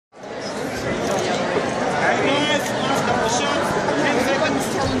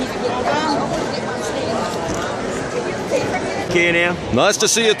care now. Nice to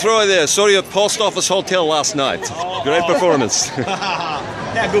see you, Troy, there. Saw you at Post Office Hotel last night. Great performance.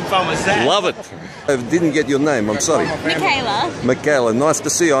 How good fun was that? Love it. I didn't get your name, I'm sorry. Michaela. Michaela, nice to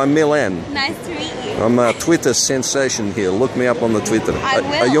see you. I'm Milan. Nice to meet you. I'm a Twitter sensation here. Look me up on the Twitter. I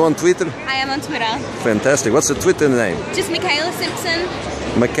will. Are you on Twitter? I am on Twitter. Fantastic. What's the Twitter name? Just Michaela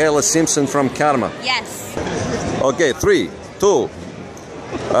Simpson. Michaela Simpson from Karma. Yes. Okay, 3, 2.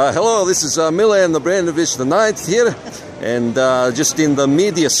 Hello, this is Milan Obrenović IX here, and just in the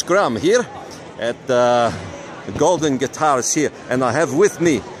media scrum here at Golden Guitars here, and I have with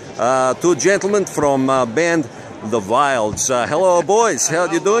me 2 gentlemen from band The Wilds. Hello, boys. How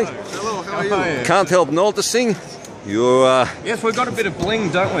are you doing? Hello. How are you? Can't help noticing you. Yes, we've got a bit of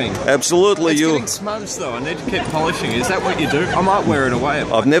bling, don't we? Absolutely, It's you. getting smudged though. I need to keep polishing. Is that what you do? I might wear it away.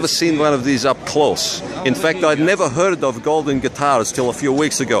 I've never seen one of these up close. In fact, I'd never heard of Golden Guitars till a few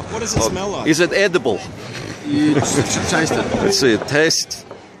weeks ago. What does it smell like? Is it edible? You should taste it. Let's see, taste.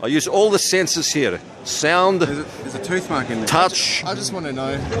 I use all the senses here. Sound, There's a tooth mark in there. touch. I just want to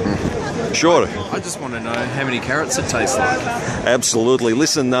know. Sure. I just want to know how many carrots it tastes like. Absolutely.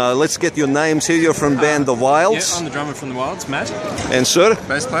 Listen, let's get your names here. You're from band The Wilds. Yeah, I'm the drummer from the Wilds, Matt. And sir,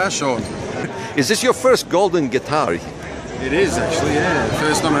 Bass player, Sean. is this your first Golden Guitar? It is actually, yeah.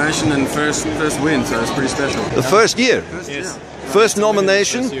 First nomination and first win, so it's pretty special. The first year? Yes. First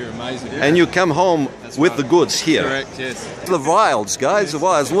nomination, First year, amazing. and you come home with the goods here. Correct, yes. The Wilds, guys, the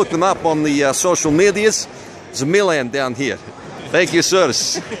Wilds. Look them up on the social medias. There's a Milan down here. Thank you,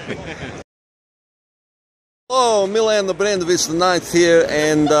 sirs. Hello, Milan Obrenović IX here,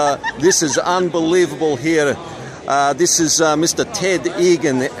 and this is unbelievable here. This is Mr. Ted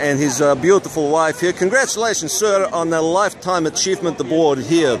Egan and his beautiful wife here. Congratulations, sir, on a Lifetime Achievement Award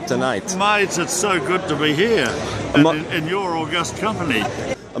here tonight. Mate, it's so good to be here and in your august company.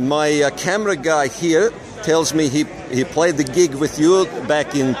 My camera guy here tells me he played the gig with you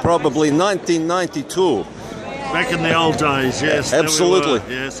back in probably 1992. Back in the old days, yes. Absolutely. There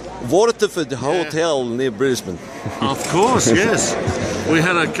we were, yes. Waterford Hotel near Brisbane. Of course, yes. We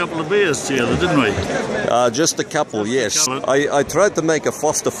had a couple of beers together, didn't we? Just a couple, yes. I tried to make a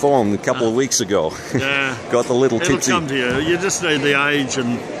Foster phone a couple of weeks ago. Yeah. Got a little It'll tipsy. come to you. You just need the age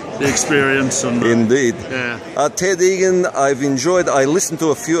and the experience. And Indeed. yeah. Ted Egan, I've enjoyed. I listened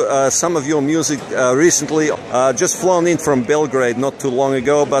to some of your music recently. Just flown in from Belgrade not too long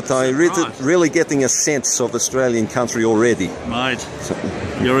ago, but I really getting a sense of Australian country already. Mate,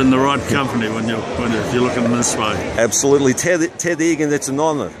 you're in the right company when you're looking this way. Absolutely, Ted Egan. It's an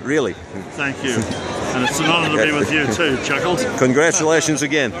honour, really. Thank you. And it's an honour to be with you too, Chuckles. Congratulations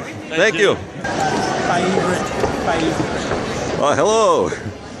again. Thank you. Oh, hello.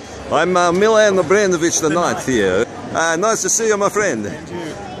 I'm Milan Obrenović IX here. Nice to see you, my friend.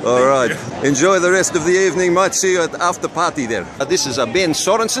 All right. Enjoy the rest of the evening. Might see you at after party there. This is Ben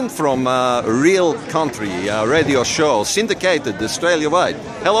Sorensen from Real Country radio show, syndicated Australia-wide.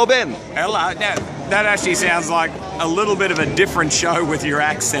 Hello, Ben. Hello. That actually sounds like a little bit of a different show with your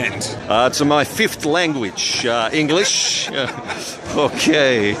accent. It's my 5th language, English.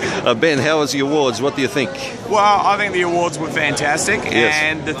 Okay. Ben, how was the awards? What do you think? Well, I think the awards were fantastic, Yes.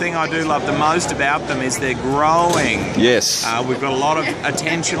 and the thing I do love the most about them is they're growing. Yes. We've got a lot of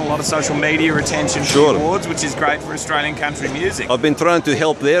attention, a lot of social media attention for Sure. the awards, which is great for Australian country music. I've been trying to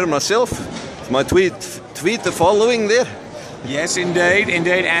help there myself. My tweet the following there. Yes, indeed, and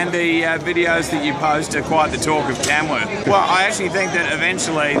the videos that you post are quite the talk of Tamworth. Well, I actually think that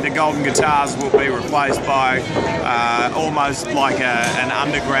eventually the Golden Guitars will be replaced by almost like an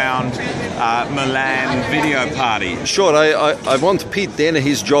underground Milan video party. Sure, I want Pete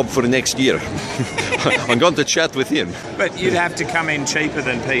Dennehy's job for next year. I'm going to chat with him. But you'd have to come in cheaper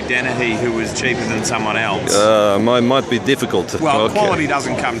than Pete Dennehy, who was cheaper than someone else. Might be difficult. Well, Okay. quality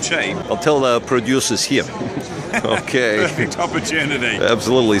doesn't come cheap. I'll tell the producers here. Okay. Perfect opportunity.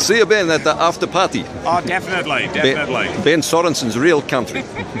 Absolutely. See you, Ben, at the after party. Oh, definitely. Ben Sorensen's Real Country.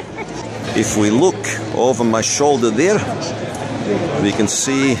 If we look over my shoulder there, we can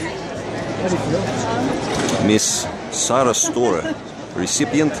see Miss Sarah Storer,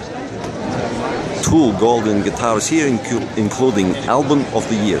 recipient. 2 Golden Guitars here, including Album of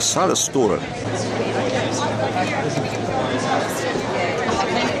the Year, Sarah Storer.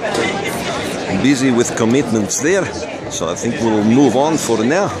 Busy with commitments there, so I think we'll move on for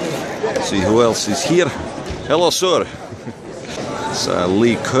now. See who else is here. Hello, sir. It's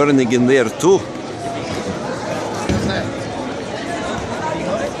Lee Kernigan there too.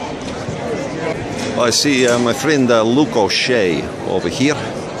 I see my friend Luke O'Shea over here.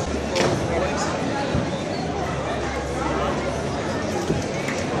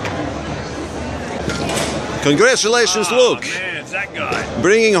 Congratulations, Luke. Man, it's that guy.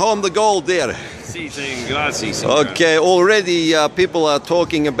 Bringing home the gold there. Okay, already people are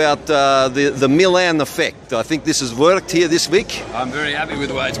talking about the Milan effect. I think this has worked here this week. I'm very happy with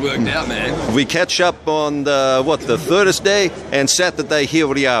the way it's worked out, man. We catch up on the Thursday and Saturday. Here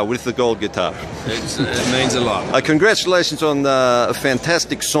we are with the gold guitar. It means a lot. Congratulations on a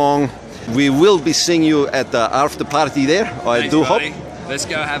fantastic song. We will be seeing you at the after party there. I do hope. Let's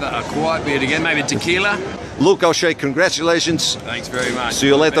go have a quiet beer again, maybe tequila. Luke O'Shea, congratulations. Thanks very much. See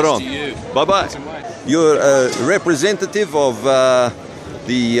you later on. Bye-bye. You're a representative of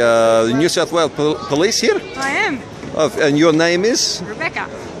the New South Wales Police here? I am. And your name is? Rebecca.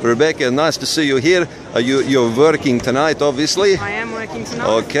 Rebecca, nice to see you here. You're working tonight, obviously. I am working tonight.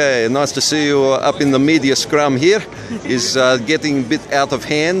 Okay, nice to see you up in the media scrum here. Is getting a bit out of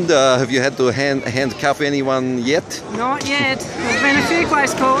hand. Have you had to handcuff anyone yet? Not yet. There's been a few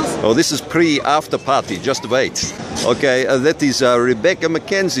close calls. Oh, this is pre-after party. Just wait. Okay, that is Rebecca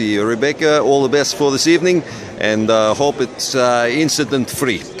McKenzie. Rebecca, all the best for this evening, and hope it's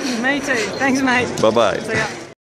incident-free. Me too. Thanks, mate. Bye-bye. See ya.